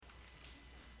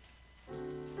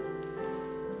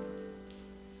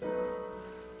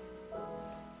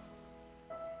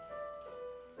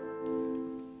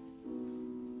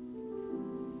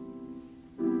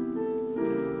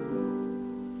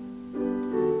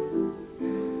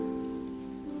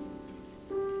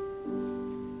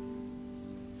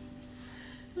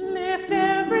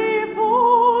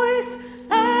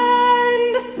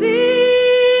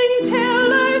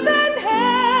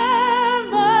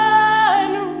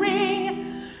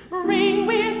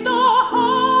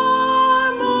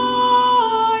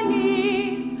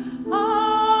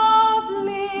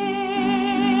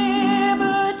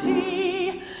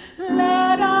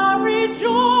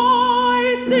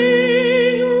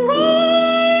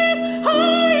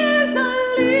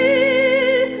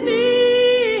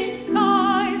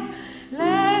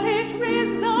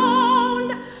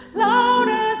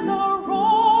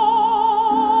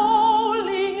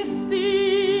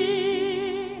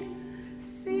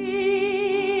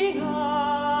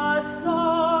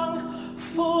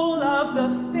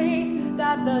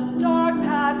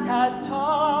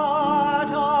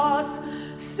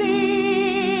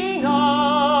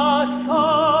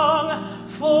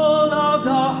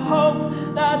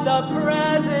the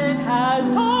present has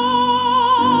taught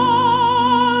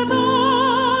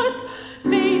us,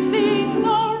 facing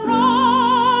the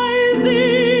rising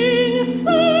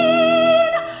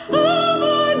sun of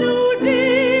a new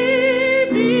day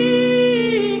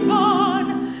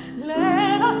begun.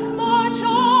 Let us march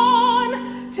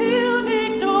on till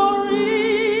victory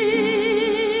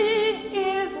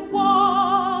is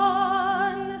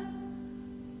won.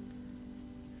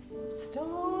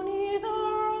 Stony the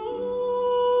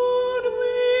road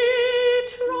we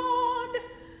trod,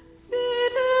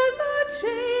 bitter the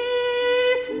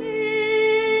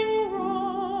chastening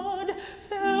rod,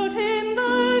 felt in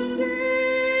the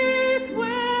days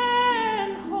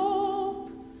when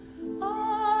hope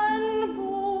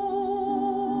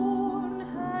unborn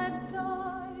had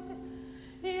died,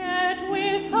 yet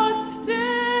with a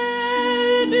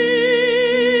steady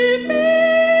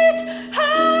beat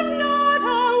have not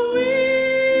our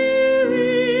weary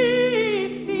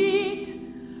feet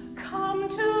come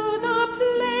to the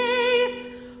place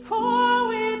for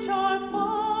which our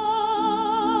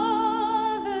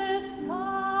fathers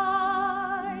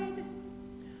sighed.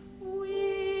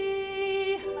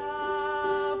 We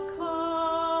have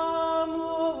come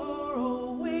over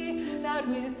a way that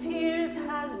with tears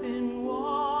has been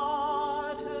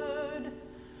watered.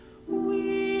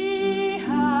 We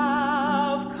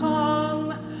have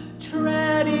come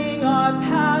treading our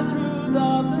path through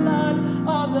the blood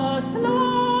of the slaughtered.